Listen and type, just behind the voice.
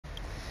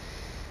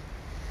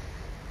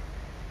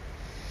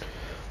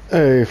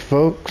Hey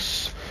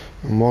folks,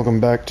 and welcome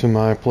back to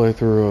my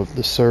playthrough of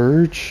The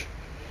Surge.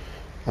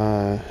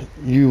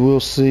 You will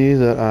see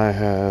that I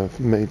have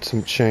made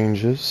some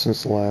changes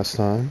since the last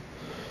time.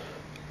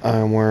 I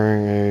am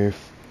wearing a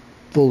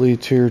fully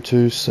tier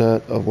 2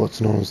 set of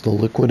what's known as the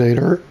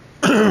Liquidator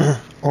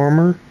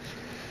armor.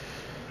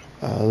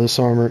 This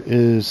armor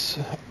is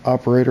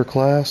operator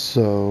class,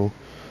 so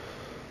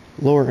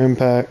lower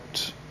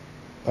impact,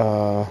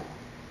 high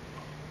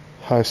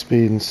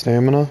speed and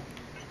stamina.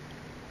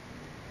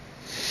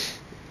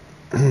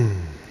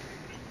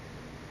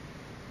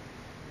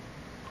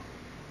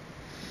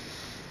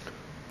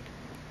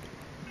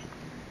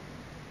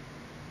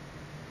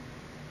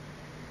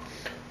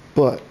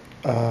 But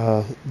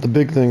the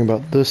big thing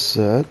about this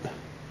set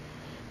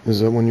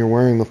is that when you're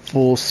wearing the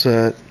full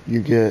set,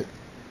 you get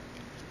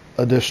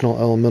additional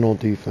elemental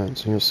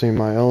defense. And you'll see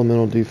my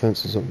elemental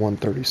defense is at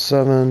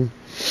 137.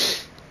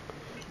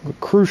 But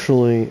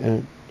crucially,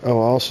 and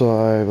also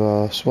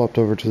I've swapped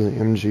over to the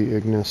MG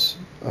Ignis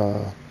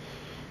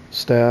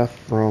staff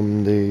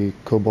from the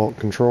Cobalt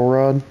Control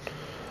Rod.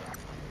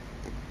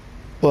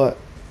 But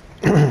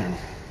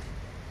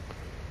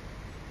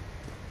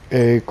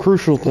a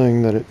crucial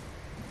thing that it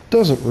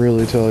doesn't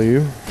really tell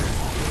you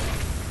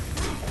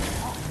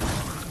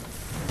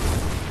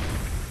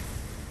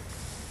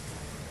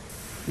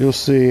you'll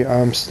see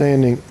I'm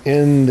standing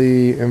in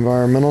the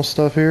environmental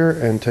stuff here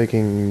and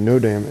taking no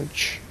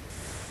damage.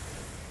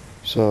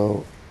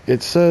 So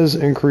it says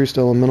increased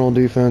elemental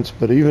defense,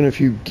 but even if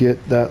you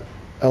get that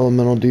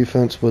elemental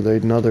defense with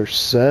another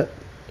set,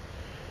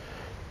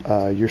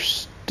 you're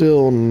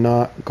still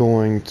not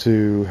going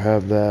to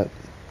have that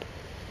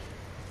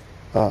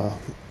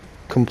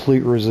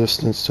complete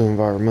resistance to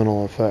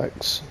environmental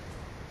effects.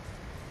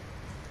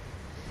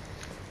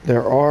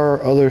 There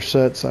are other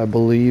sets, I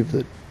believe,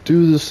 that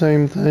do the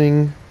same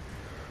thing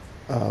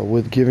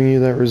with giving you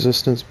that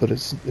resistance, but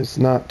it's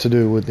not to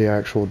do with the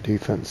actual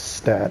defense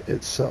stat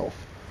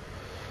itself.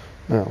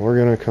 Now we're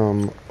gonna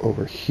come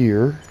over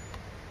here.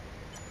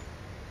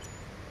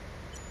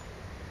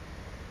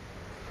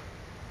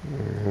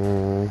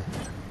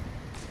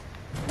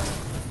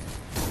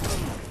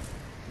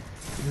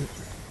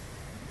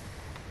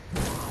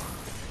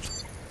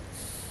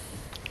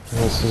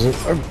 This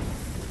isn't.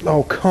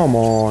 Oh, come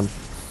on.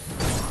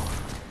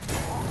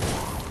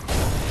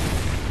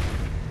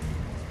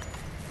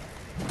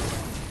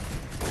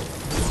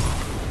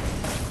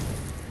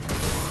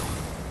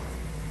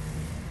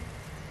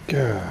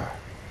 God.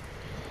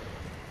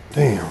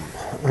 Damn.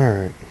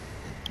 Alright.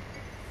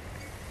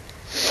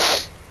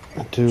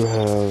 I do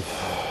have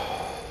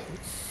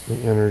the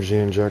energy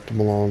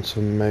injectable on,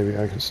 so maybe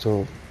I can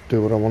still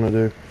do what I want to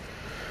do.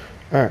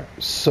 Alright,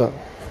 so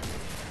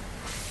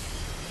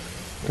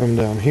come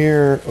down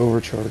here,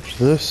 overcharge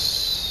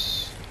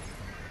this.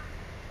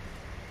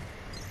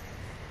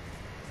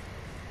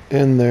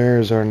 In there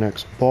is our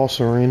next boss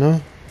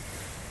arena,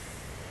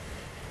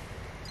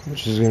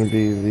 which is going to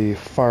be the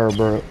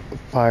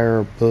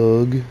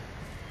Firebug.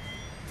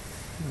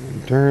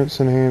 Endurance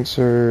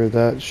enhancer,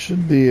 that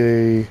should be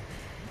a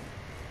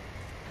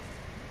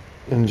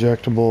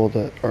injectable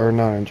that, or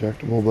not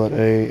injectable, but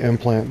a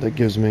implant that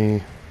gives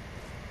me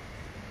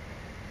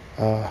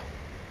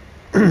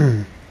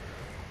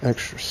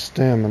extra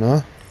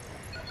stamina.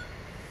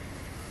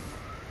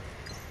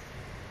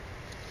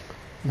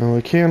 Now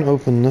we can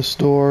open this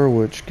door,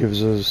 which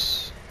gives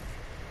us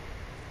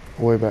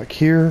a way back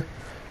here.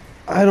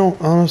 I don't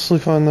honestly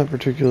find that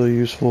particularly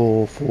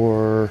useful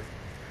for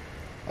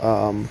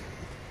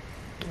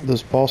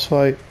this boss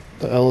fight.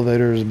 The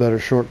elevator is a better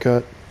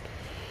shortcut.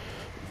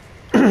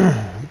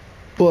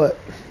 But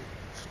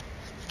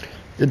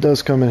it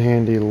does come in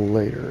handy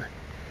later.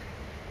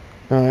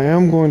 Now I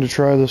am going to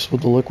try this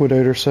with the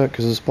Liquidator set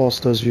because this boss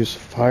does use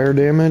fire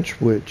damage,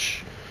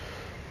 which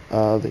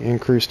the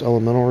increased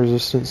elemental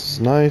resistance is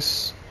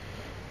nice.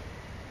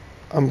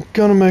 I'm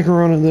gonna make a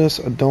run of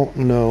this. I don't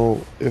know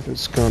if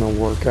it's gonna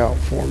work out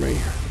for me.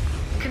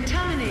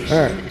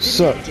 Alright,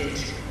 so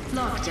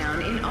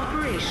lockdown in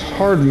operation.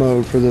 Hard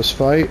mode for this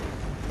fight.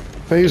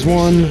 Phase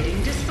 1,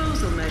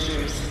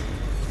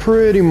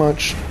 pretty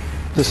much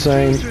the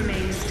same. Please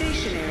remain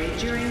stationary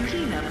during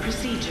cleanup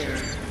procedure.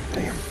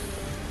 Damn.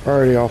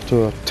 Already off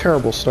to a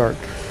terrible start.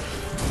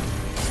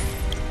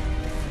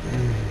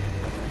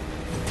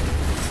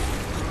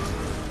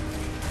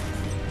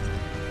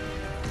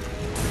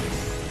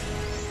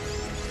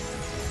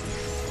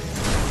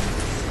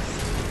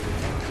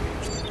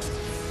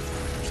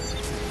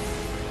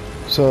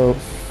 So,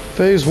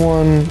 phase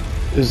 1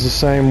 is the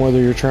same whether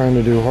you're trying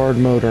to do hard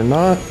mode or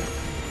not.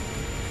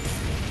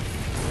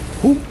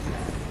 Whoop.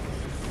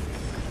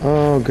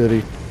 Oh,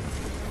 goody.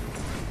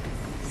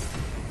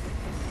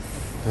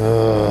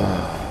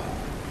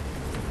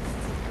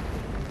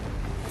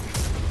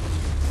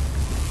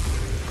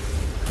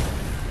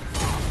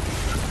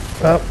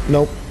 Oh,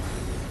 nope.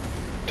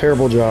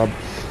 Terrible job.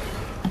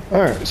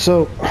 Alright,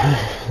 so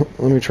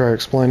let me try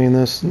explaining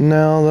this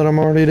now that I'm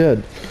already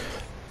dead.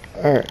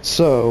 Alright,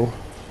 so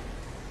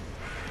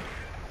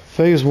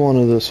phase 1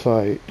 of this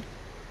fight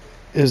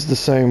is the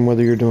same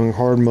whether you're doing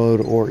hard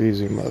mode or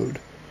easy mode.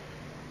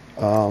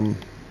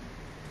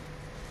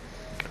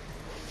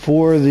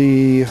 For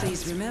the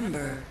Please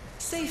remember,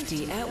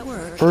 safety at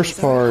work first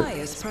is our part,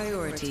 highest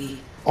priority.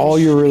 all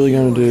you're really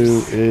going to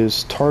do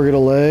is target a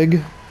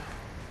leg,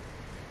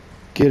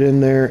 get in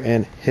there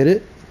and hit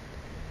it.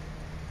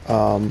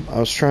 I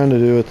was trying to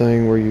do a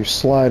thing where you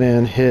slide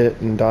in,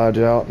 hit, and dodge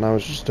out, and I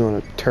was just doing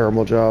a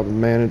terrible job of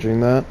managing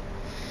that.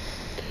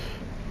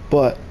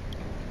 But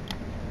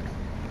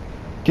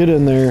get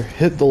in there,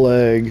 hit the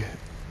leg,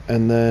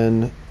 and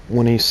then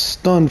when he's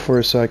stunned for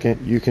a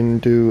second, you can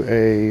do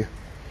a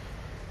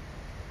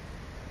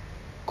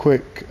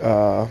quick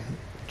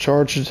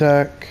charged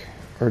attack,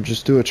 or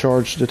just do a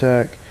charged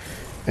attack,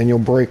 and you'll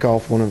break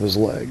off one of his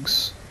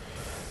legs.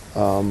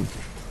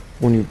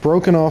 When you've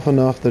broken off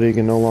enough that he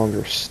can no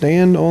longer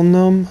stand on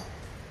them,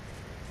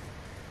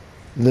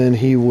 then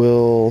he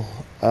will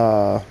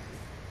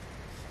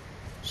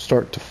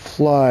start to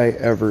fly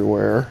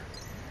everywhere.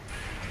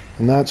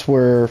 And that's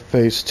where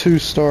phase 2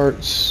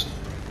 starts,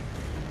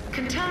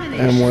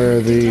 and where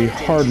the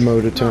hard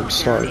mode attempt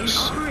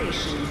starts.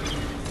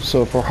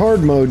 So for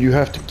hard mode, you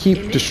have to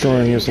keep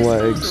destroying his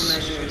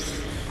legs.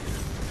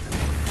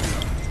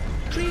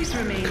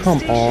 Come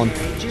on.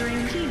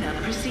 During cleanup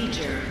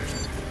procedure.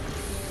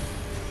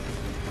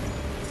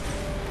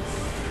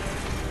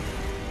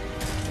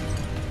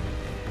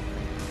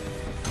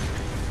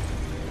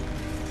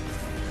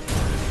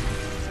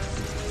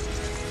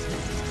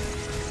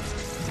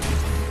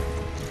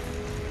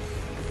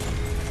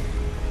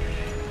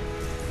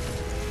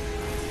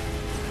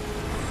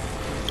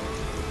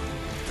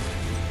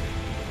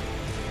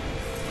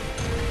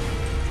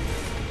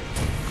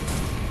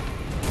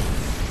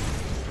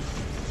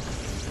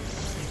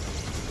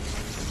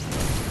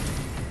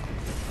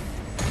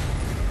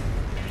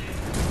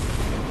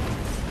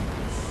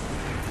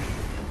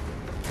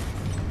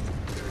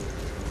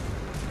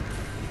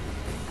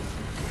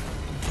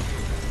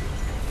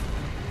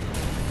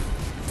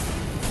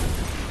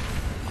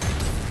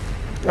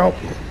 Oh.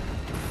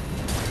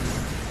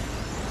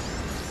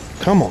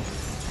 Come on.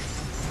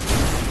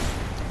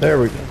 There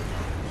we go.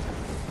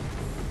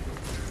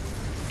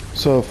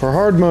 So for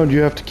hard mode, you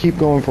have to keep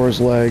going for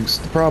his legs.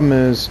 The problem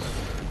is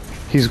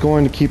he's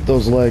going to keep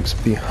those legs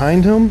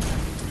behind him.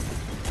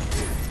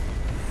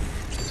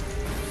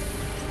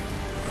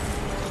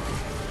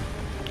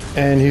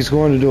 And he's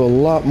going to do a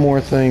lot more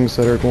things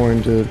that are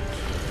going to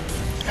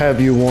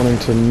have you wanting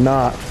to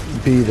not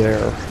be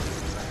there.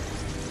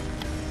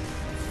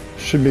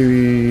 Should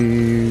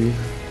be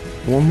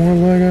one more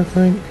leg, I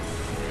think.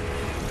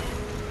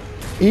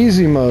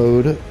 Easy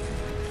mode,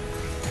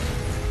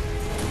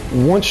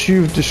 once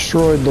you've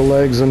destroyed the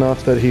legs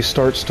enough that he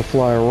starts to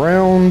fly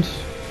around,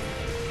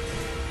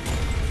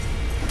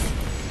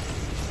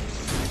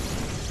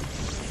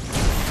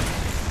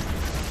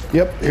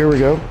 yep, here we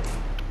go.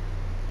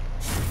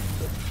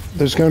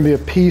 There's going to be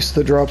a piece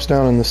that drops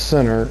down in the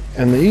center,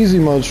 and the easy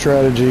mode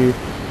strategy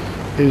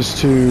is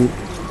to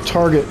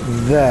target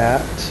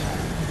that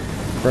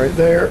right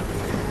there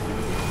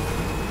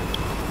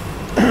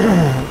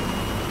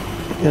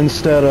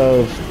instead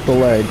of the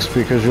legs,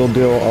 because you'll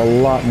deal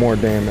a lot more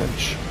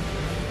damage.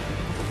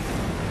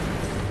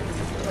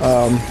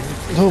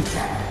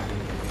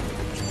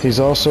 He's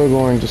also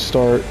going to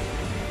start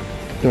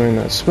doing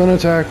that spin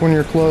attack when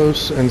you're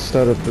close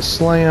instead of the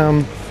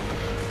slam.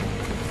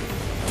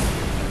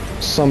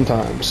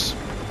 Sometimes.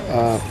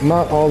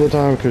 Not all the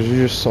time, because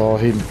you just saw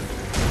he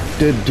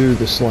did do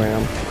the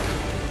slam.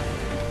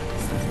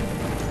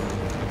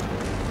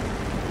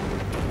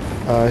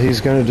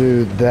 He's going to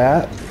do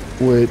that,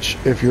 which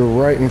if you're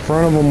right in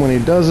front of him when he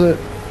does it,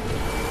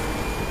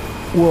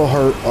 will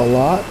hurt a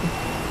lot.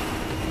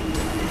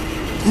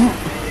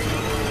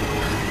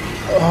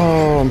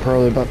 Oh, I'm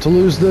probably about to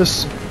lose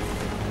this,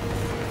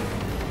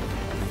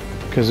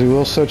 because he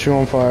will set you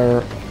on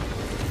fire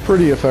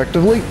pretty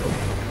effectively.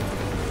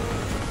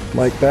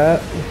 Like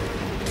that.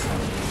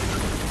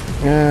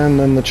 And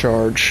then the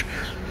charge.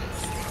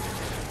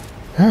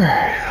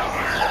 Alright.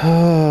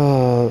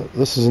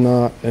 This is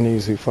not an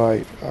easy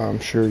fight, I'm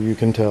sure you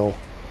can tell.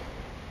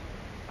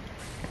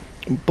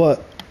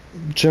 But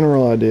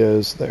general idea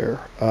is there.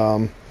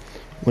 When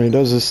he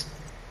does this,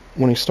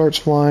 when he starts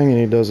flying and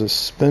he does his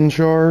spin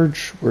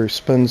charge, where he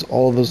spins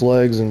all of his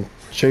legs and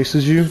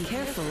chases you,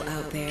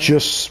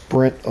 just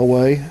sprint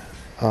away.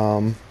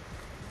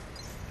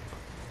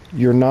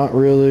 You're not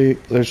really,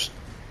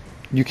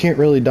 you can't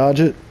really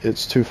dodge it,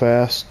 it's too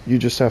fast, you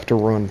just have to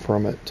run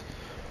from it.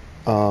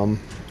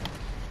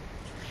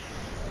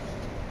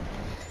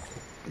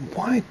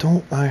 Why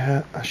don't I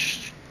have, I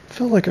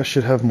feel like I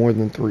should have more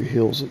than 3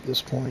 heals at this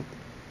point.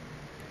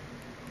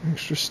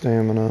 Extra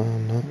stamina,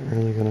 not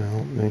really gonna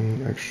help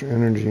me. Extra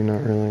energy,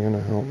 not really gonna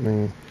help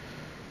me.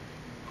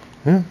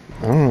 Yeah,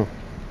 I don't know.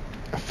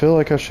 I feel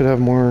like I should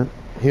have more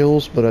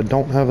heals, but I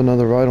don't have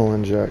another vital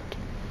inject.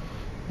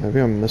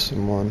 Maybe I'm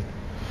missing one.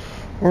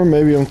 Or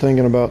maybe I'm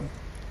thinking about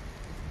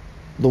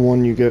the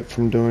one you get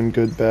from doing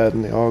good, bad,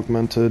 and the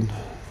augmented.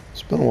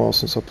 It's been a while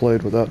since I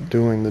played without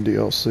doing the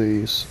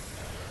DLCs.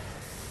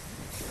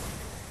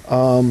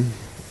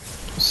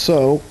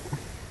 So,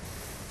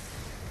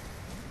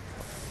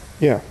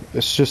 yeah,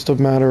 it's just a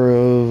matter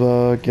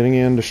of getting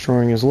in,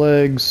 destroying his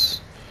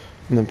legs,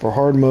 and then for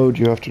hard mode,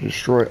 you have to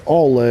destroy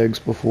all legs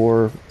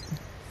before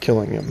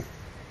killing him.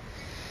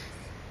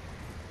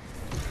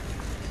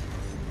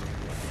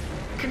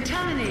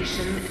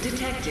 Contamination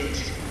detected.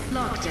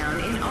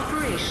 Lockdown in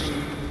operation.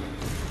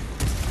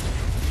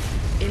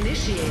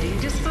 Initiating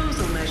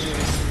disposal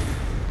measures.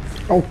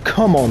 Oh,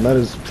 come on, that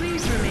is...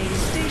 Please remain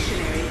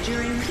stationary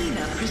during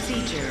cleanup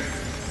procedure.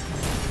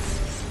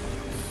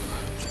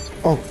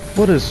 Oh,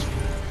 what is...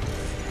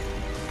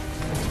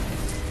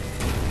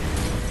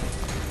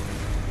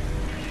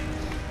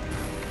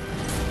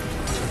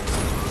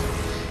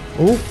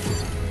 Oh.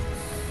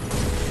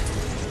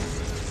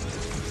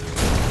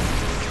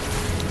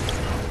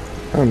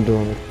 I'm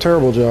doing a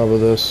terrible job of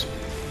this.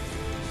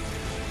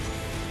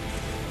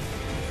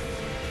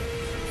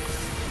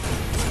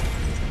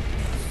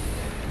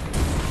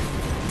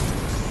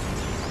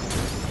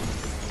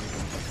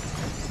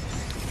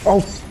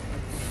 Oh,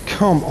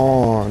 come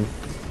on.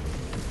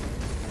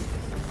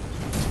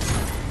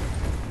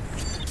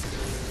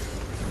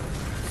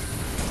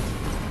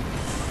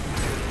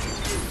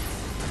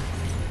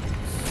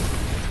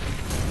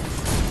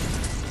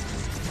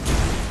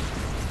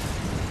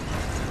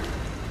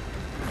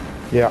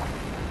 Yeah.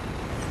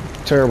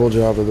 Terrible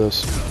job of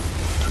this.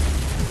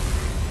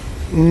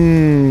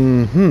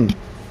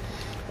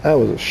 That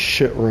was a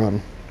shit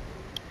run.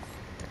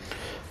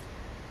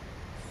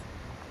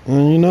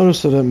 And you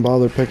notice I didn't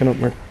bother picking up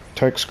my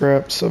tech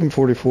scrap.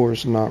 744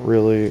 is not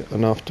really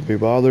enough to be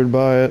bothered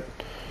by it.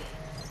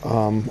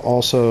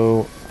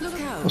 Also,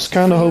 I was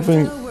kind of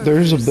hoping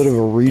there's a bit of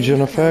a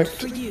regen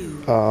effect.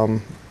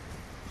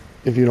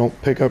 If you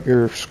don't pick up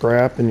your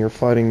scrap and you're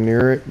fighting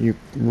near it, you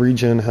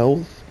regen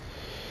health.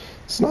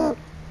 It's not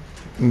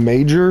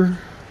major,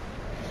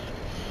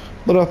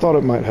 but I thought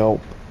it might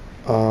help.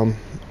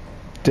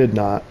 Did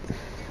not.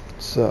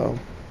 So,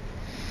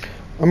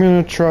 I'm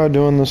going to try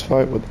doing this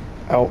fight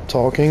without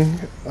talking.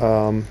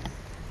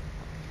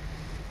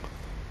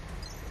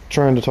 Trying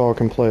to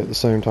talk and play at the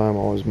same time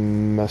always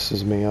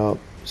messes me up.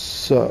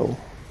 So,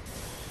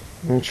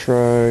 I'm going to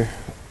try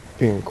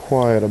being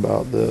quiet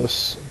about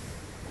this.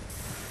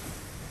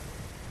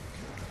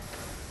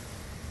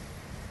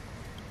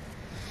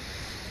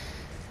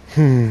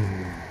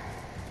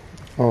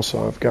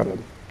 Also, I've got a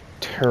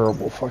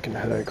terrible fucking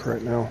headache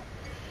right now,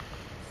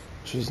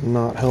 which is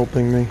not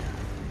helping me.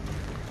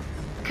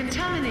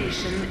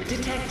 Contamination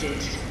detected.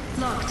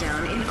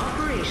 Lockdown in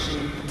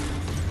operation.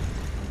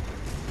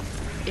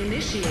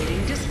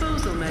 Initiating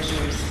disposal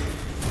measures.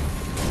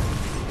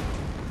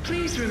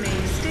 Please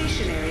remain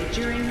stationary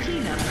during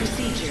cleanup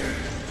procedure.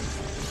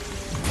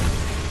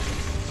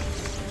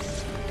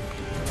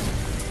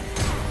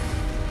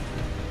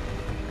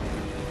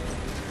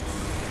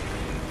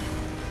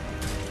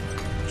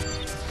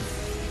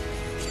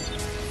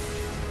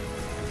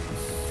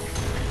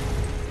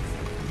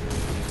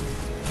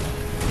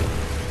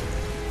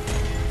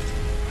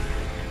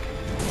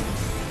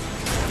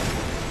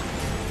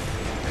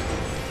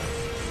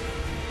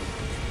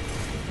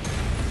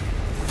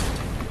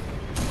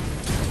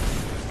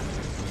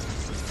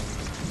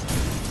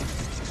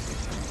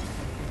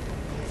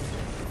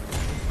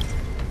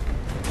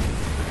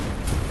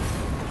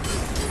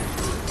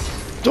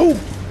 Oh!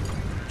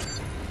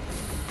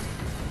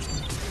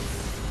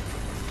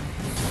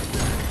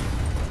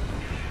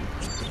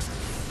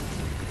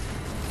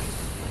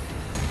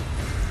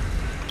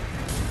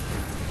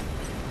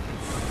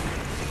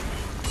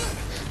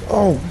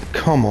 Oh,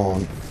 come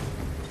on.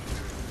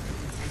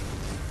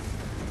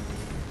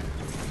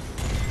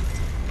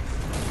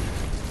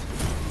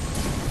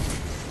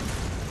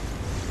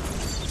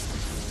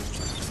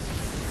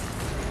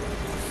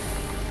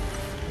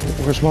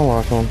 Where's my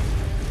lock on?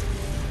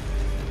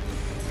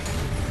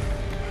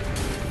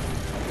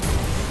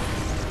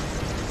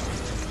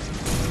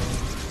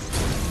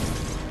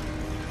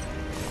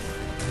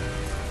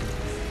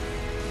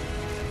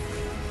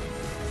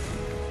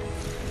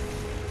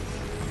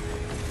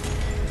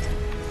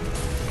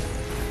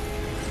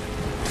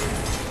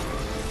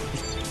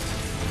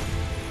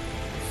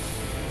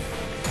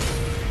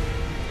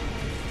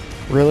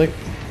 Really?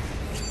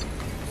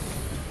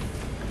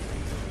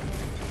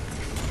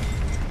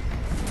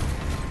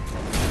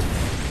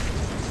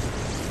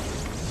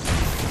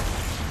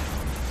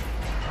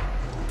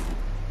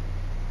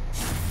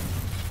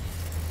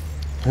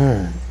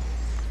 Alright.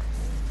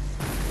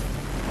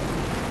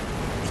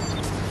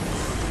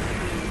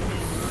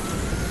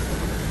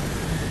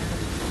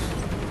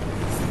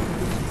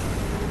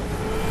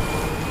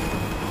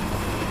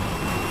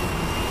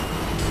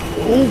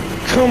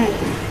 Oh, come on.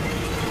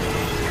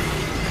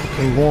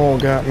 The wall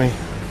got me.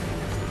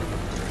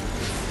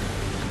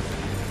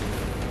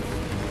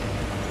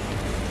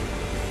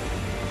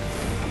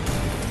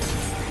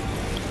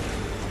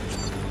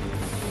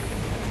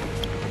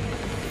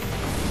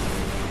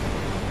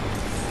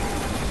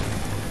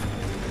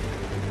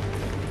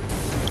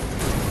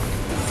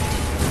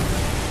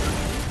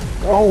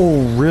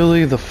 Oh,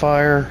 really? The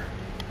fire?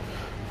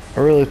 I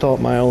really thought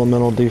my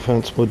elemental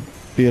defense would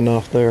be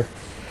enough there.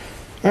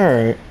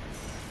 Alright.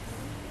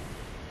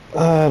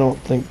 I don't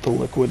think the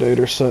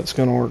liquidator set's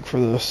gonna work for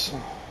this.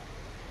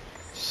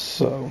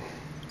 So.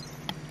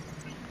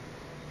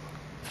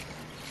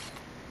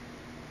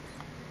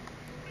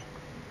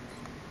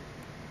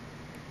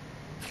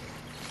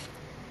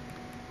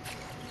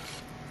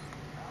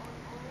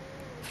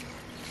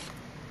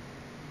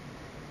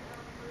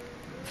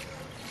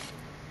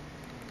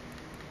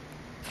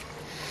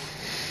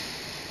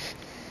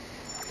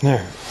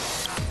 There.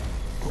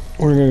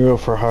 We're gonna go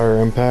for higher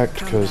impact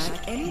because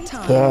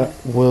that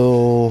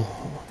will.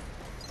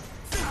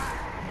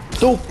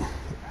 Dope.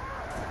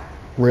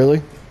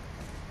 Really?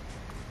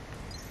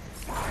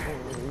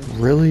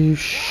 Really, you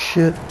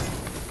shit?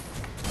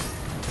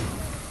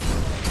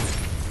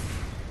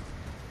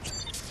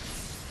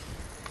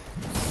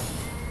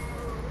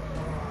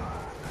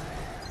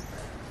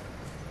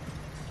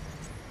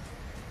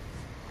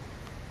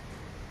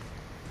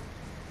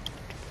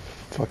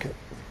 Fuck it.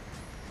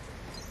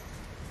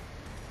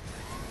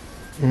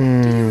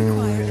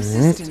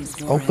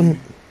 Open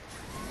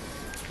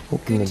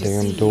the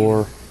damn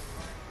door.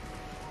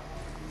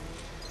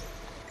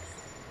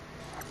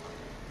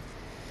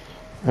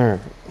 Alright.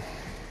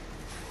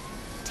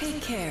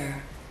 Take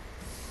care.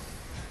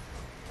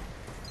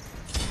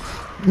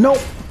 Nope.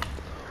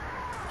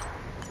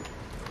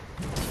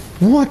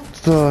 What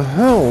the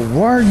hell?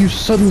 Why are you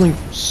suddenly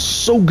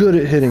so good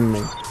at hitting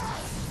me?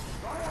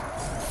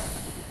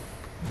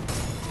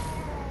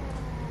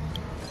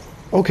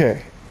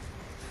 Okay.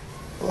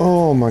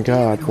 Oh my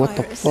god, what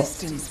the fuck?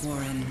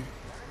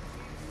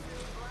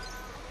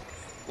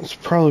 It's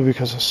probably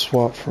because I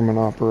swapped from an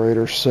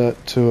operator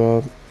set to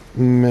a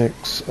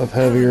mix of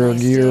heavier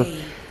gear.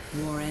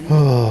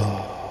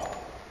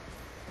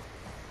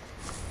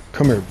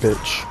 Come here,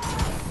 bitch.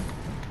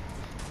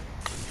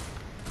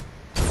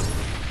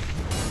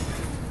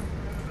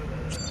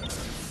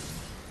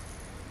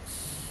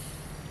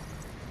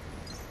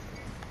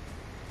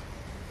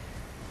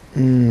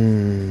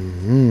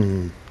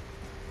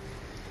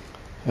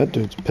 That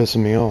dude's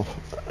pissing me off.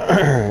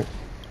 Alright.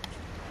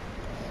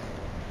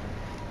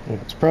 Yeah,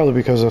 it's probably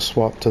because I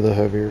swapped to the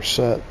heavier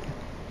set.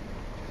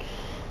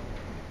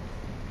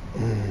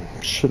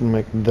 Shouldn't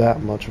make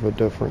that much of a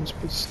difference,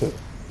 but still,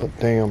 but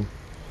damn.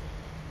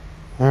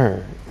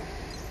 Alright.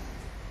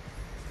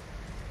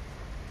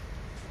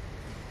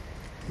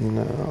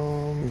 Now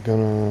I'm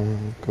gonna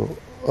go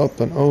up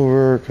and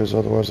over, because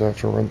otherwise I have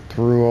to run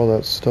through all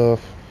that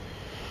stuff,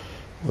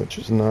 which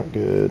is not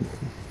good.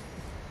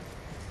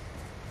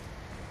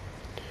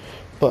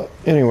 But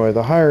anyway,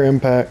 the higher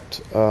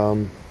impact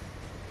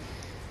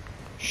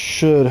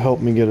should help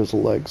me get his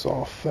legs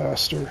off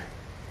faster.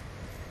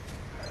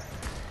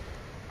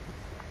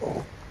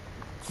 Oh.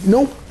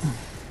 Nope.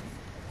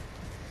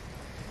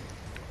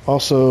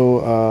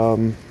 Also,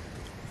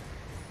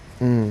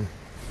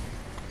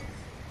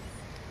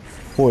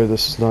 boy,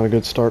 this is not a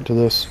good start to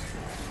this.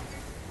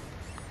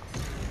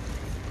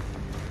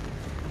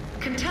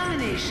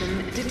 Contamination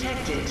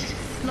detected.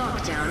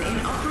 Lockdown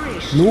in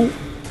operation. Nope.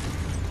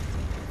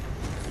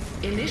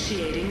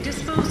 Initiating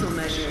disposal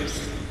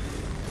measures.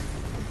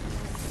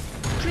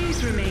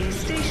 Please remain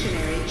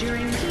stationary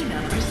during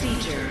cleanup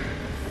procedure.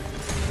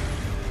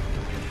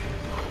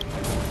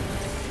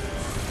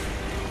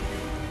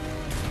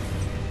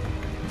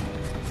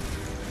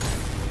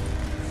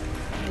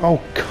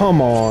 Oh, come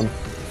on.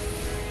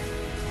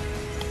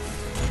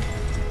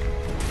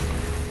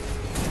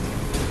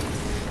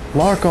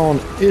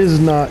 Lock-on is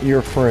not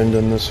your friend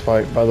in this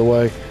fight, by the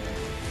way.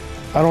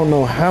 I don't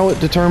know how it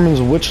determines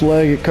which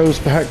leg it goes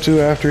back to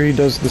after he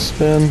does the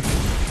spin,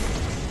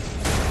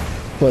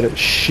 but it's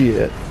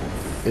shit.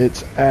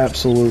 It's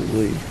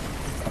absolutely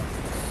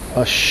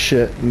a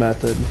shit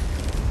method.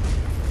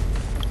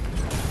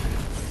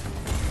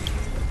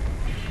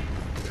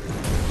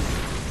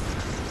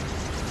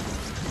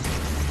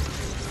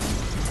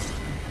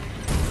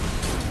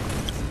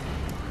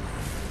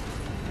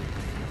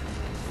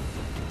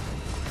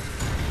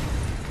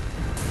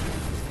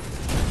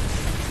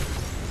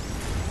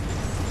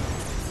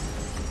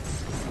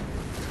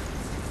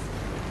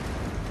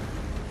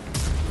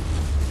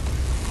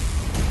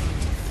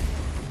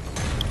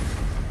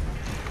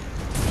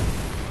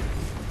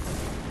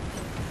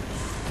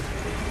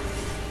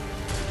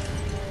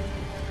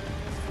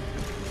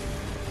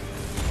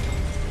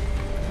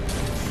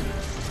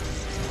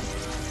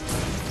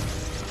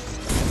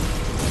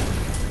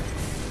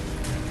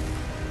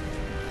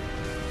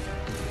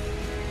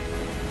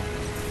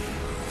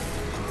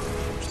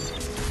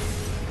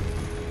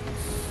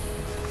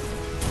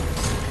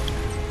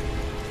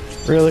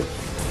 Really?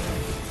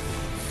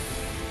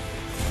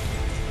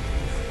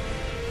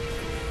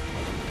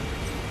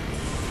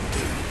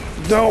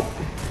 Nope.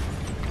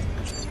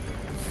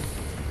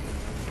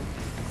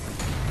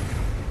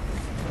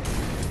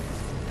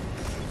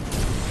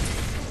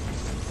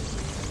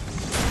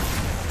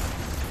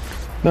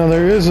 Now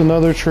there is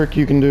another trick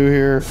you can do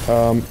here.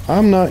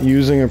 I'm not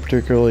using a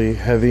particularly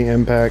heavy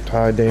impact,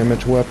 high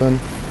damage weapon.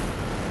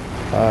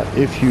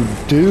 If you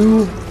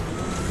do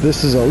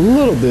This is a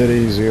little bit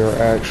easier,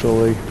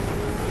 actually.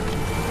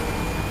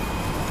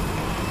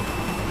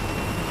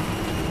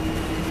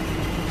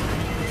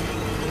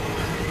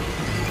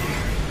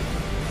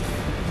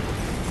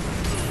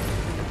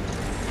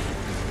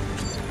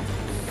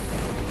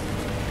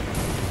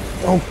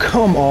 Oh,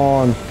 come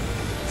on.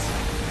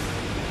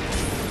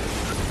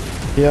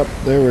 Yep,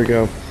 there we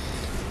go.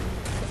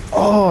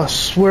 Oh, I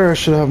swear I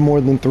should have more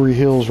than 3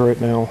 heals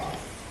right now.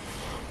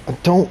 I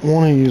don't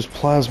want to use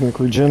plasmic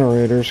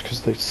regenerators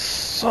because they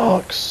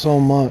suck so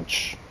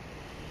much.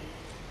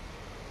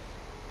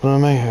 But I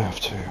may have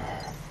to.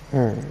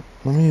 Alright,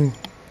 let me...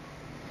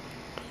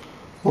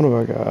 What have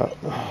I got?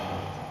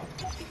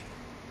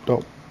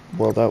 Oh,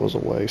 well, that was a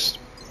waste.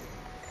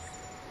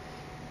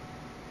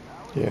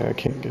 Yeah, I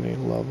can't get any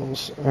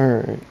levels.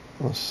 Alright,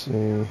 let's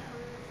see.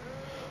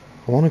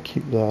 I want to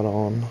keep that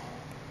on.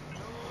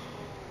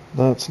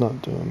 That's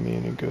not doing me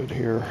any good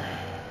here.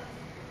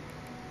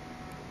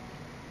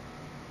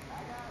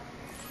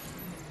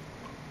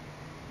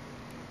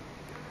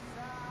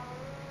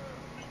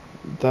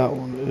 That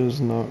one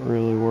is not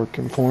really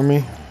working for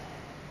me.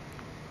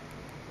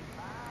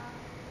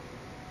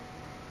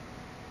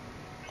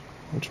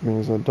 Which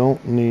means I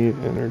don't need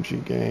energy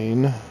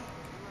gain.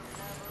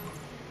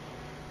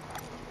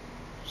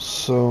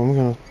 So I'm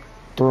going to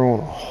throw in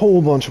a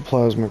whole bunch of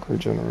plasmic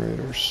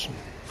regenerators.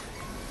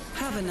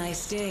 Have a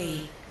nice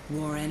day,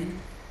 Warren.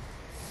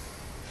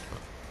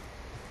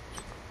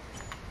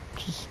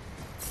 Just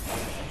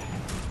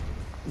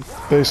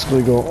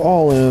basically go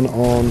all in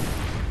on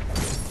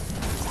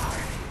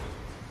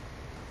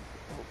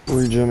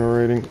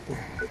regenerating.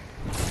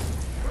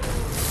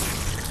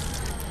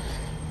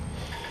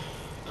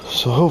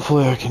 So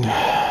hopefully I can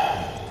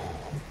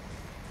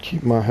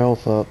keep my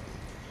health up.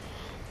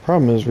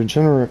 Problem is,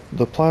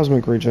 the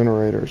plasmic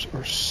regenerators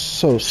are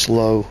so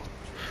slow.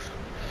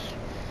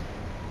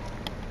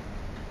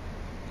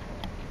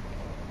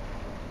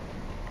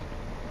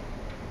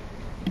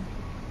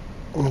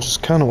 Which is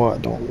kind of why I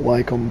don't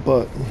like them,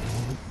 but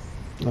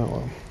oh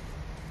well.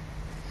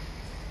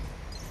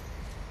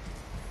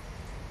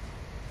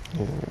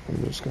 Yeah,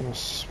 I'm just gonna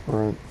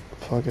sprint.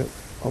 Fuck it.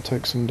 I'll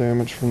take some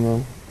damage from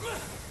them.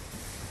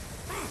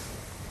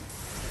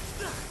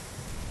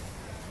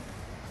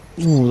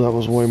 Ooh, that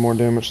was way more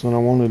damage than I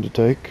wanted to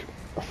take.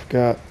 I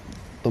forgot.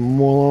 The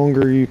more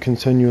longer you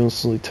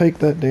continuously take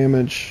that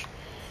damage,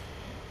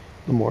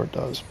 the more it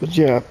does. But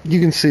yeah,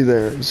 you can see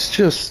there, it's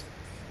just,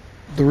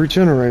 the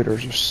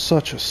regenerators are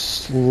such a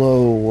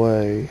slow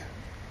way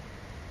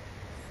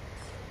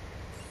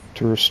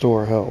to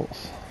restore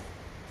health.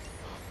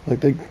 Like,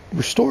 they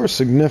restore a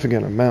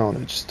significant amount,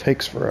 it just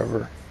takes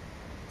forever.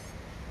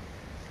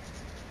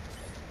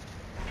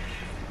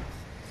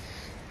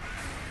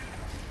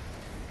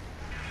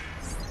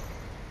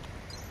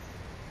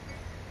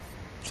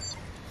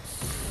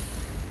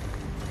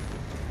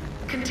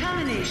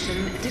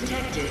 Contamination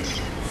detected.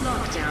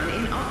 Lockdown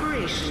in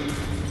operation.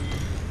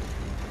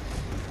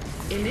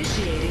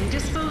 Initiating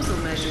disposal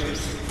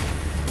measures.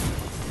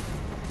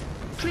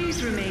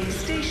 Please remain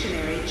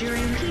stationary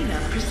during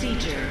cleanup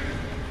procedure.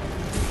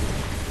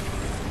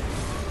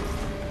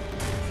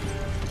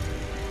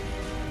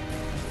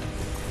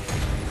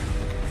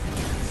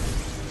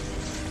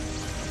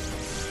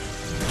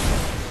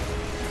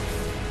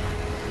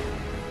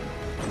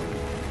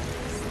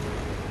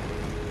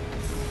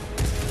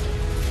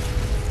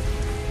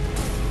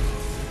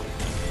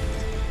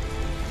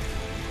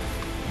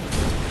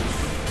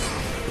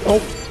 Oh,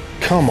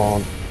 come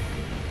on.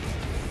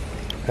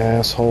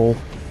 Asshole.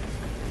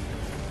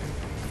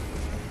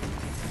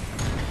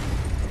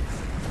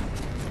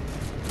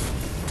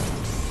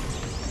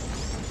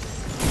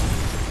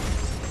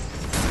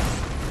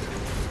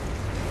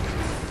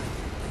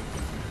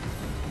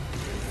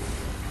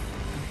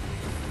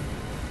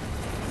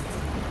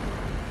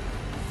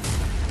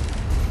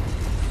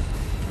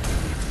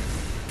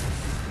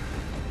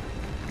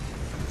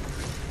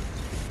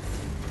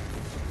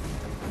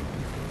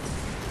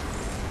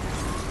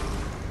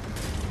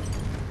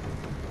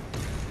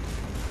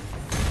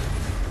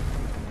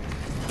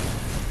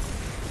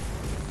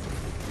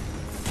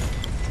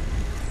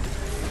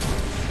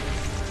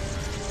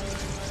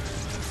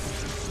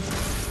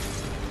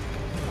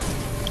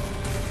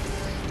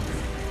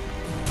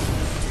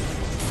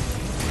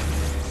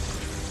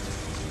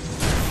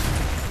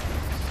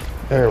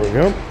 There we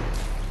go.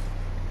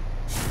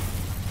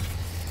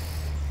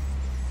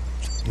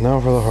 Now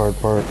for the hard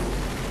part.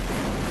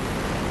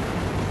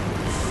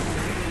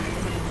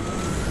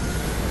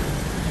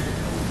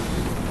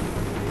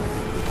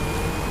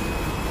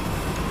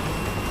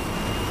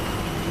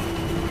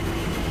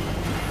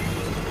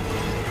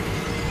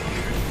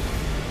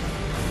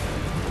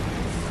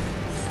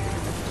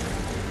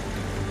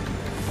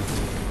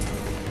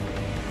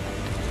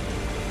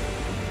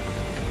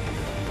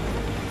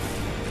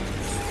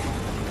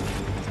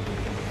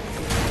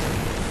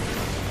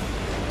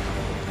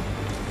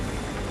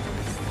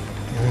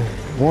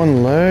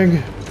 One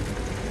leg.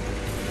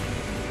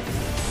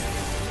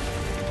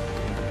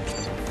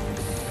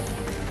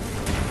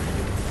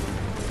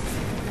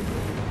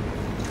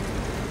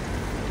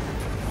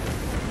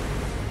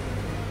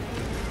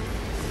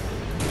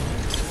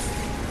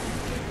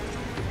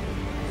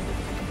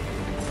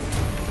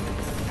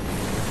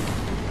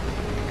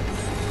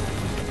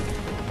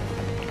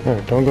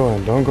 Alright, don't go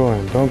in, don't go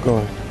in, don't go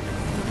in.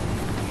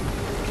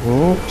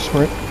 Oh,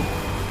 sprint.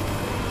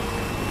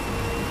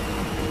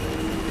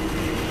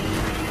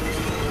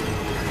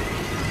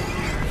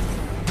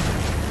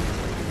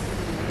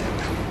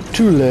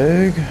 Two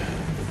leg.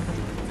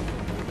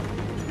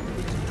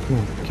 Come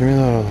on, give me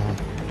that other one.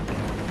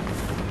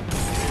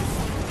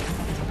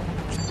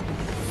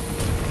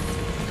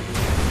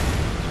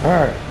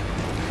 Alright.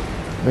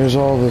 There's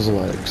all of his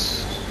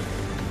legs.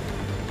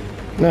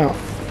 Now,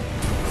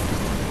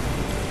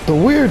 the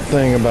weird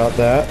thing about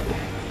that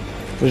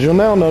is you'll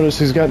now notice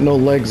he's got no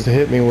legs to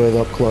hit me with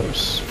up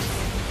close.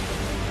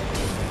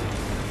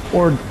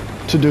 Or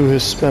to do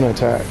his spin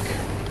attack.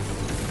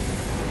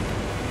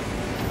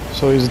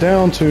 So he's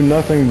down to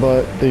nothing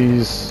but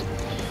these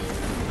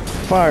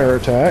fire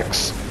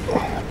attacks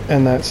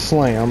and that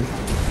slam.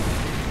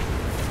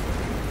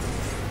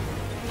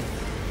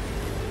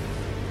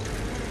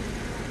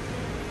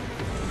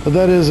 But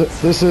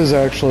this is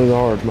actually the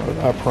hard mode,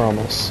 I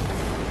promise.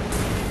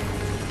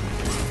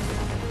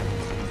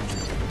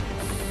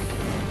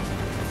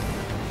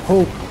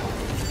 Oh.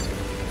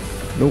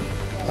 Nope.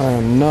 I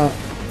am not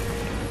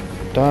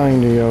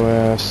dying to your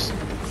ass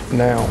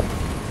now.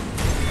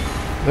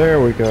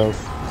 There we go.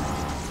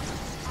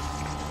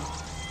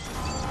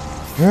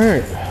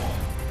 Alright.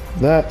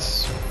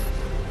 That's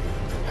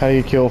how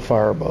you kill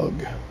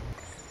Firebug.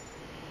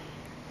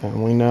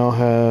 And we now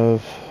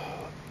have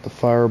the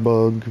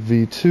Firebug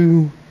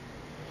V2.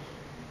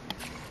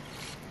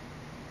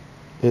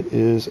 It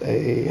is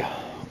a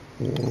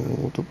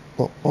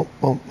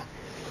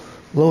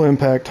low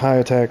impact, high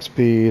attack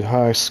speed,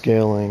 high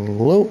scaling,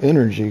 low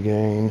energy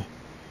gain,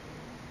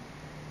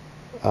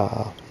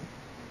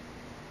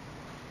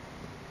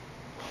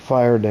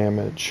 fire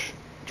damage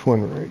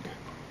twin rig.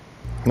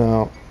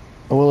 Now,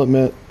 I will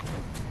admit,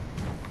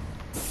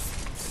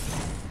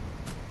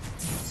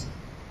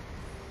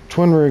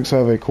 twin rigs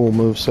have a cool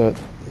moveset.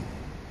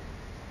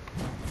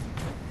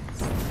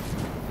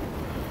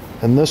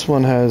 And this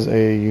one has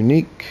a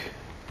unique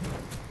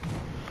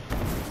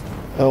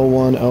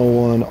L1,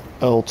 L1,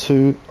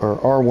 L2, or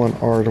R1,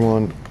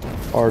 R1,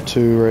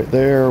 R2 right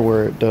there,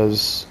 where it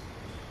does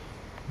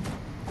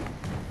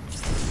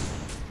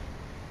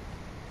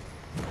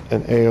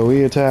an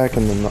AoE attack,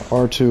 and then the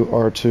R2,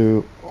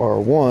 R2,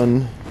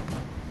 R1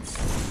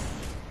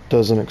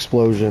 does an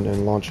explosion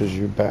and launches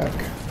you back.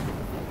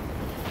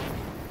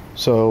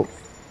 So,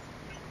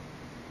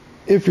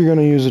 if you're going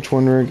to use a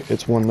twin rig,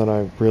 it's one that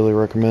I really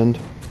recommend.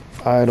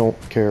 I don't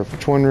care for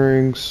twin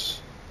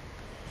rigs.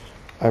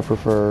 I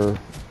prefer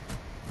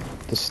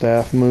the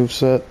staff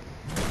moveset.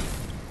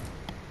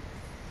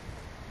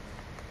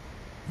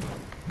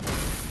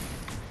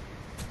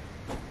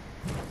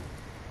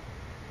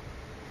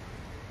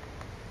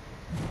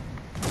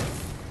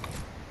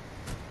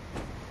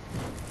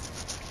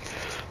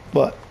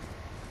 But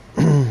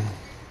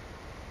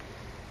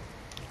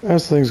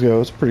as things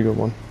go, it's a pretty good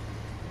one.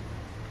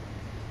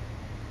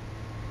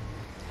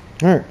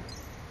 Alright.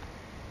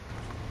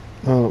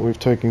 Now that we've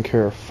taken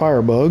care of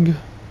Firebug.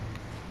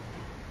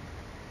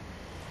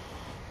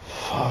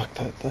 Fuck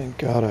that thing.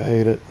 God, I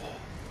hate it.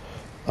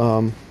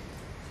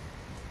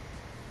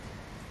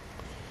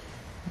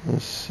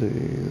 Let's see.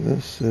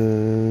 This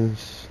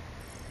is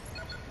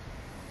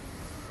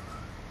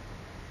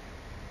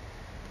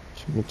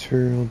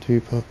material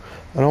depot.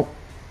 I don't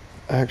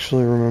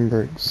actually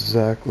remember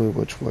exactly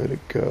which way to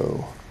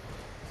go.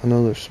 I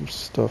know there's some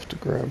stuff to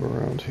grab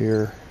around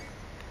here.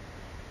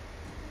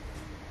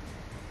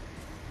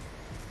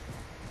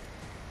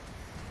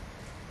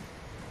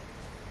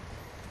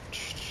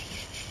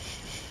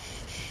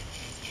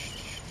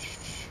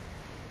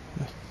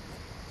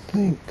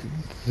 I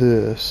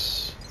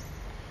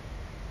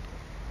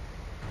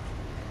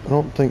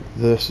don't think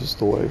this is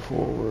the way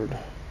forward.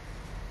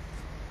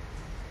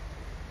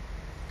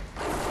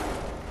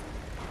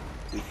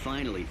 We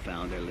finally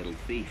found our little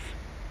thief.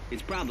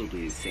 It's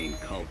probably the same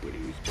culprit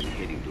who's been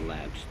hitting the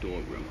lab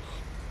storerooms.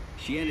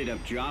 She ended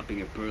up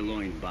dropping a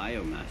purloined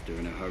biomaster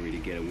in a hurry to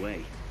get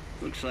away.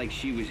 Looks like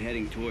she was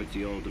heading towards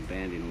the old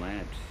abandoned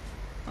labs.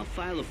 I'll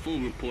file a full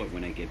report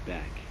when I get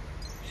back.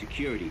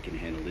 Security can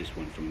handle this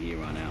one from here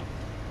on out.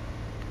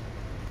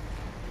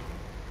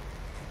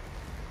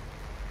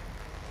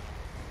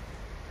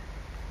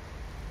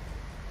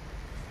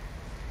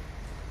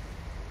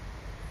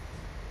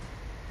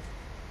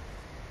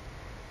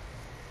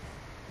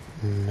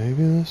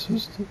 Maybe this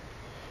is the...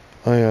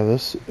 Oh yeah,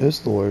 this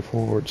is the way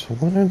forward. So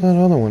where did that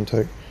other one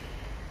take?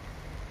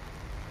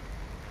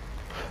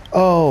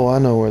 Oh, I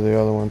know where the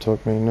other one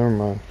took me. Never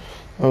mind.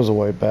 That was a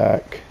way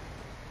back.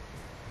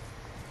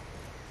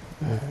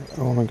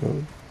 I want to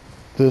go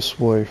this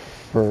way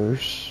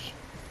first.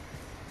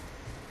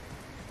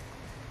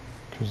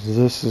 Because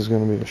this is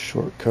going to be a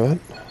shortcut.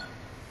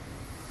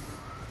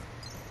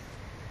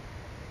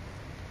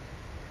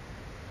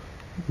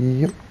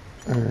 Yep.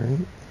 Alright.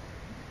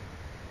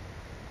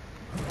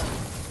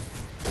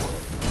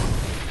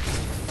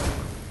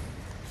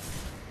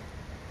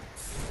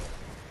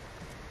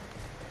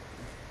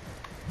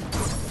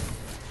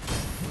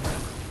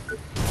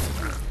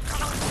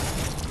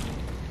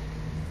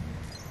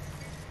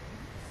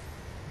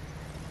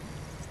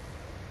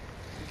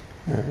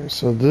 Alright,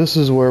 so this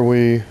is where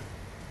we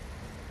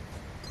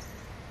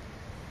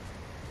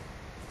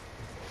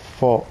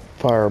fought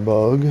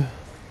Firebug.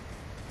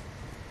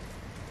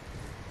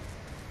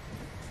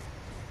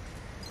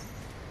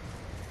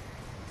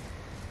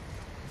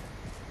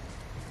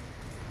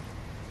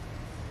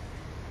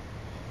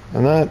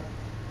 And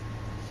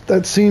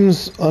that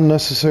seems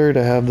unnecessary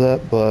to have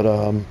that,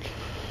 but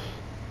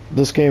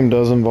this game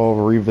does involve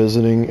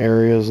revisiting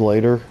areas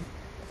later.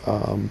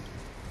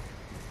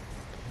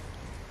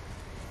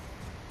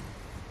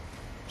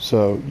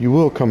 So you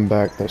will come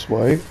back this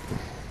way.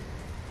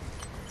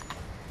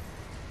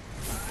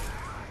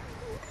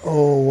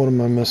 Oh, what am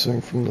I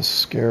missing from the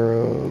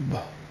scarab?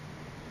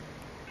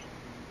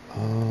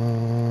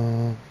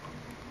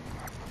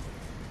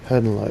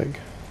 Head and leg.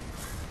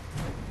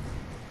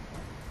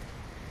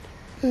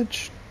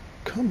 Bitch,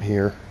 come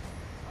here.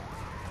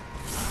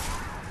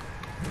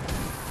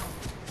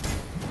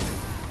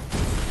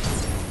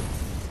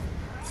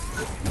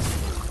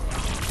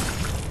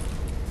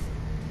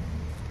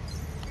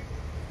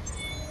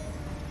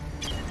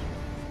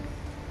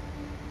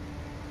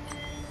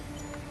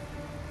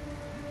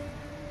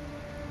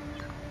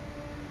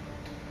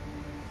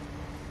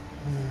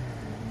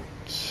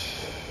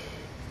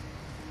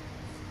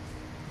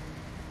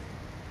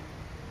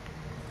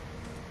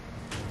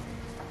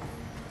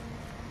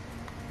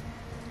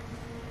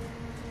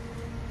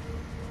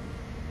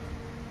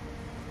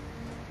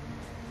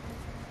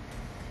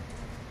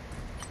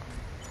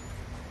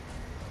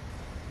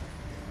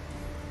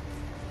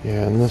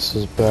 Yeah, and this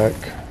is back.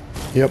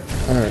 Yep,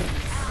 alright.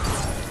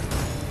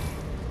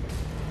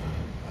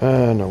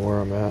 I know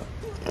where I'm at.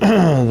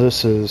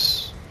 This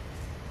is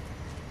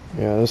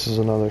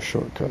another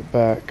shortcut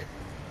back.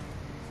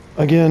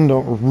 Again,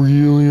 don't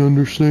really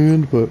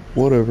understand, but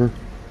whatever.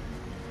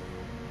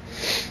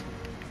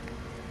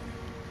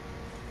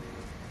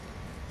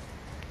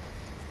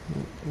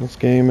 This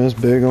game is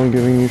big on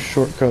giving you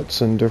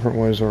shortcuts and different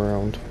ways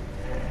around.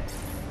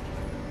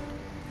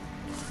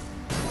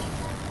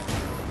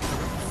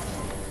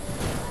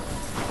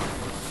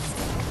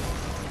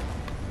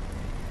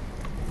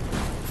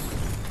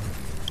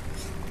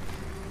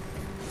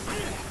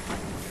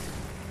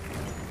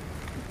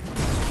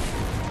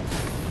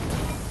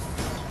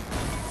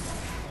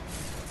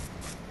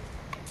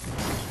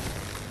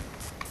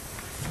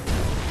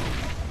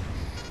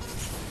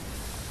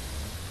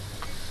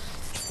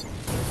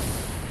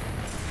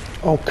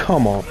 Oh,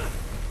 come on.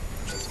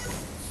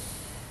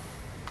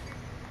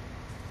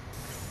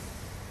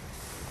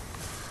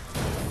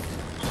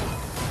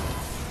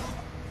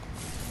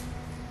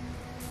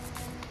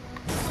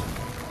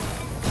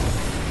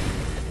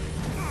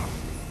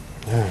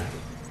 Alright.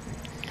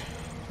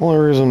 Only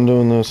reason I'm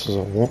doing this is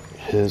I want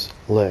his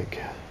leg.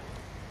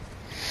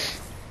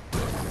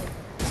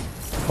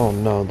 Oh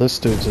no, this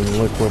dude's in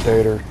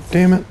liquidator.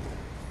 Damn it.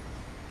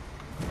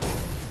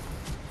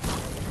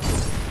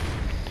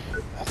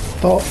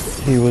 Thought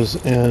he was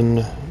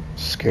in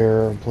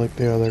Scarab like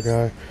the other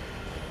guy.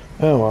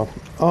 Oh well,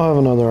 I'll have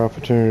another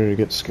opportunity to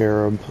get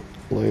Scarab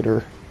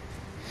later.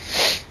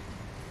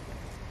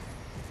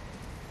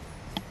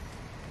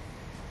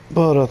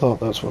 But I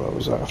thought that's what I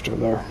was after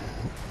there.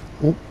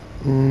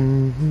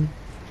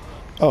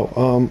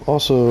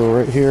 Also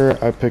right here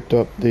I picked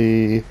up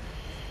the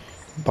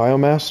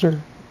Biomaster.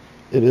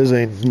 It is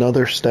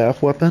another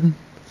staff weapon.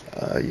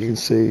 You can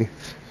see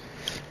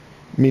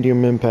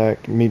medium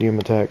impact, medium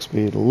attack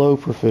speed, low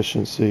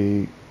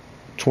proficiency,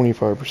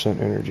 25%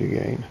 energy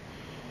gain.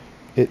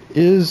 It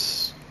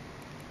is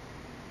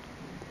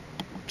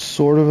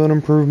sort of an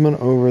improvement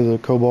over the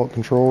Cobalt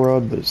Control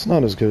Rod, but it's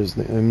not as good as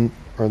the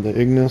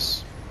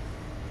Ignis.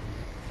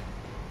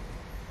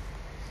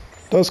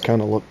 Does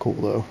kind of look cool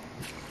though.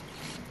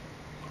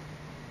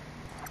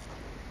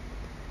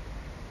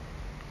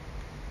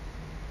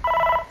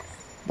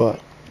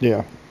 But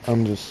yeah,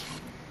 I'm just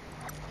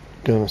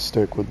gonna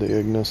stick with the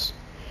Ignis.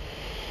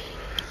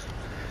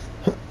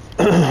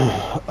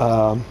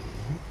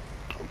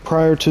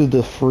 Prior to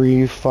the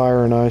free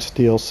Fire and Ice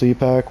DLC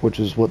pack, which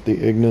is what the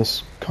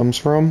Ignis comes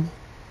from,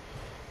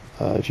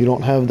 if you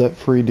don't have that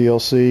free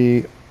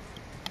DLC,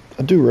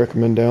 I do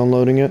recommend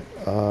downloading it.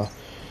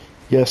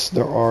 Yes,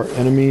 there are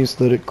enemies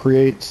that it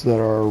creates that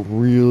are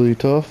really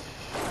tough,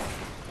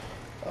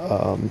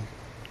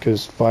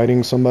 because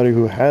fighting somebody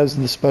who has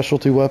the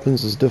specialty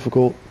weapons is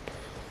difficult,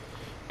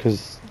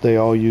 because they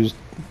all use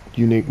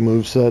unique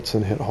movesets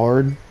and hit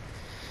hard.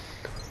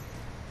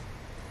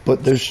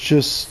 But there's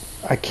just,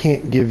 I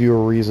can't give you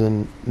a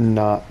reason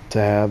not to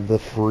have the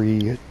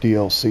free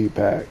DLC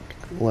pack.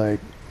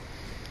 Like,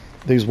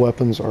 these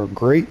weapons are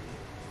great,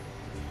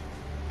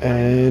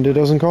 and it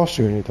doesn't cost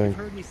you anything.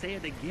 Heard me say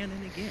it again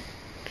and again.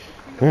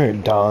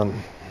 Alright, Don.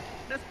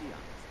 Let's be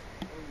honest.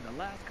 Over the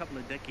last couple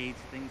of decades,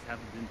 things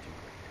haven't been too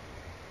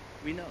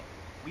great. We know.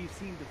 We've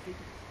seen the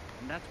figures,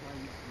 and that's why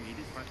we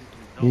created Project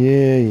Result.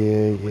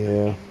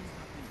 Yeah.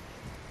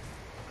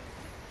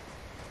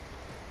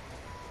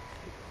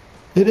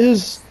 It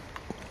is.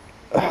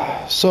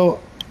 So,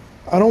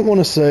 I don't want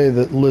to say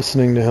that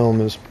listening to him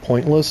is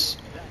pointless,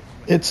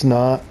 It's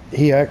not.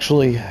 He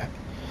actually,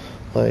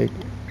 like,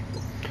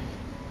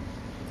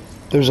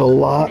 there's a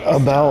lot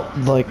about,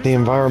 like, the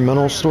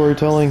environmental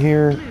storytelling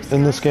here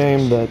in this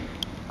game that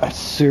I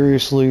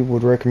seriously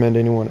would recommend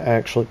anyone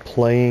actually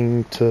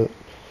playing for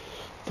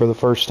the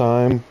first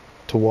time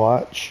to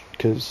watch,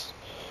 because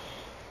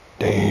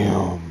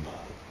damn,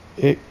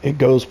 it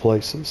goes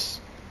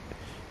places.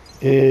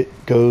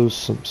 It goes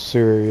some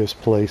serious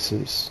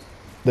places.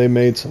 They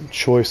made some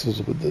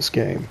choices with this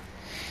game.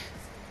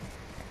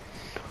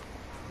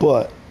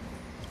 But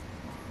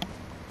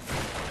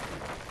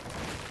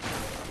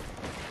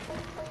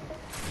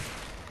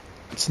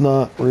it's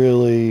not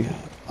really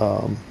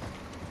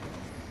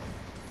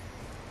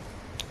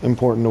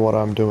important to what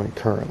I'm doing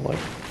currently.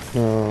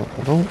 I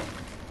don't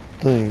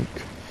think.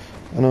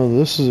 I know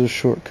this is a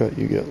shortcut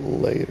you get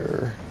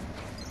later.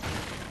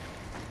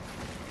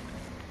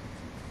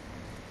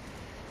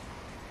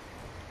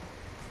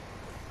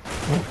 I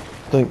don't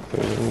think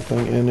there's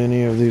anything in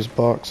any of these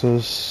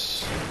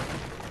boxes.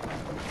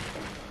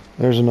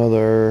 There's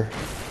another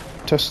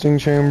testing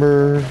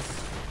chamber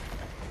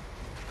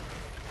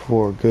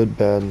for Good,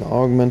 Bad, and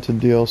Augmented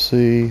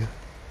DLC.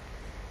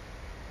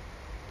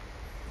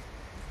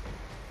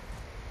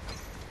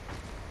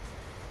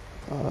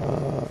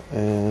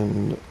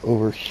 And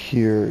over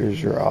here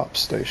is your ops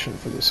station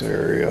for this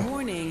area.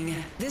 Warning,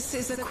 this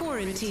is a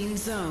quarantine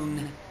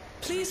zone.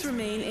 Please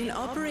remain in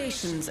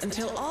operations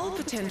until all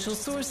potential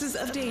sources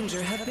of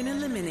danger have been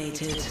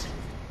eliminated.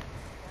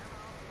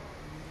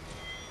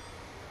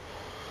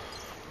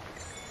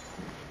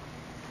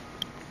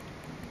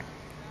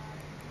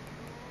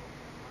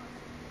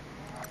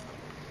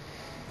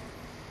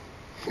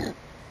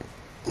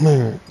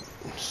 Alright,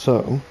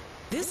 so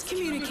This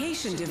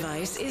communication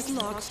device is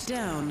locked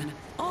down.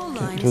 All can't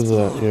lines do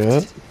that blocked.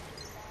 yet.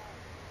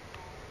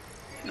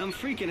 I'm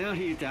freaking out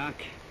here, Doc.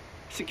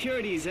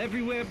 Security is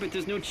everywhere, but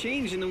there's no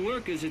change in the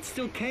workers. It's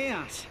still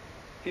chaos.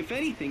 If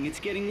anything, it's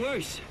getting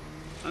worse.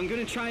 I'm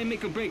gonna try and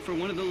make a break for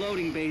one of the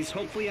loading bays.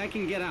 Hopefully I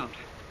can get out.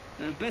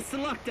 Best of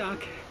luck,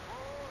 Doc.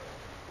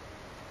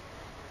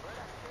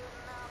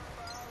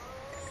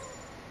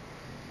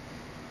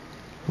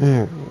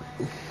 Yeah,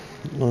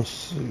 let's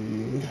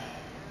see.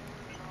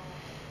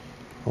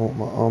 I want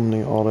my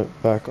Omni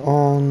audit back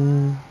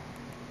on.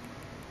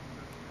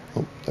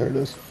 Oh, there it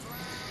is.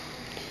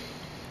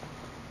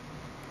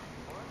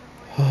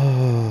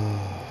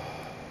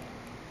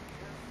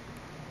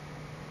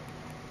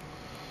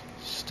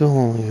 Still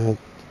only had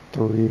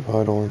 3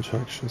 vital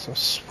injections. I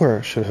swear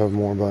I should have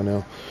more by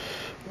now.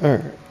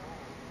 Alright.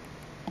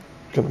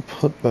 Gonna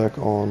put back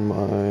on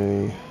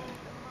my...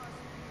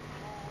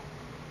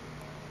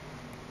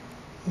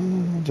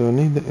 do I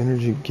need the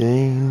energy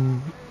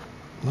gain?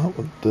 Not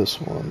with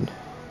this one.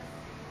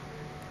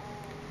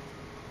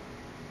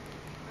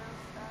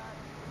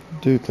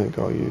 Do think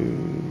I'll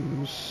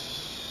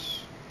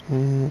use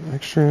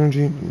extra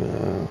energy?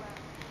 No.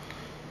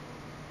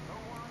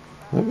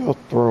 Maybe I'll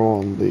throw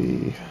on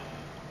the...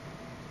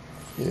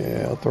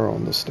 yeah, I'll throw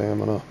on the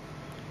stamina.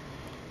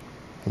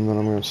 And then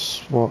I'm going to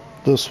swap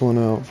this one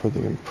out for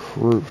the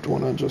improved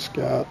one I just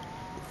got.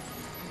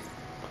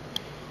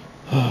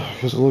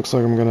 Because it looks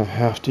like I'm going to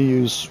have to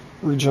use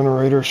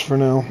regenerators for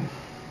now.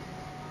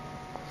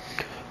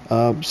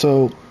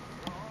 So,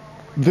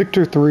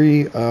 Victor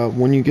 3,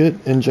 when you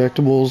get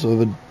injectables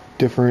of a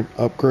different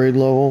upgrade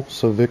level,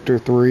 so Victor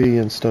 3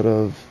 instead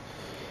of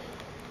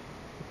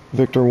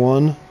Victor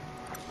 1,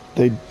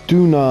 they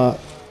do not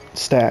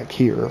stack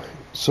here.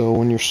 So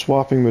when you're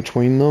swapping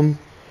between them,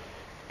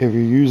 if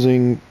you're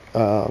using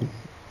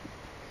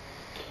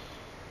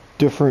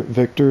different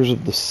Victors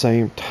of the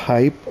same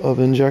type of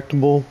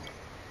injectable,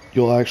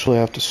 you'll actually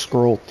have to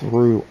scroll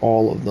through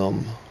all of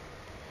them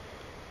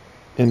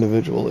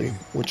individually,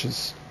 which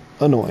is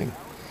annoying.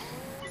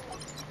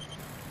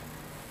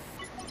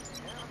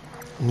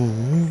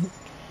 Alright.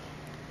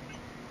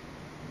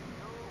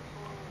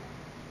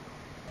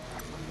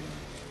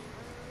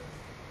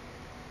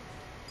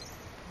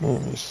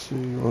 Let me see,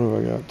 what do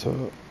I got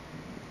to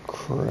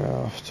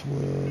craft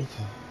with?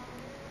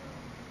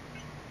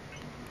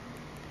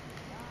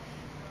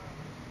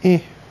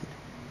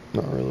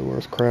 Not really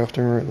worth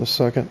crafting right this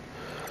second.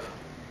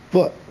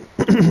 But,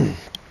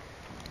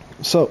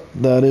 so,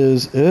 that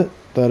is it.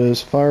 That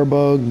is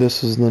Firebug.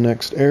 This is the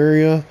next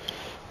area.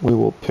 We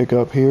will pick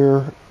up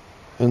here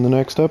in the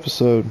next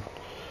episode.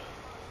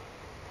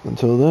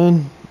 Until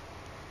then,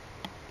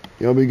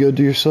 y'all be good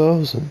to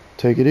yourselves and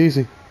take it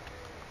easy.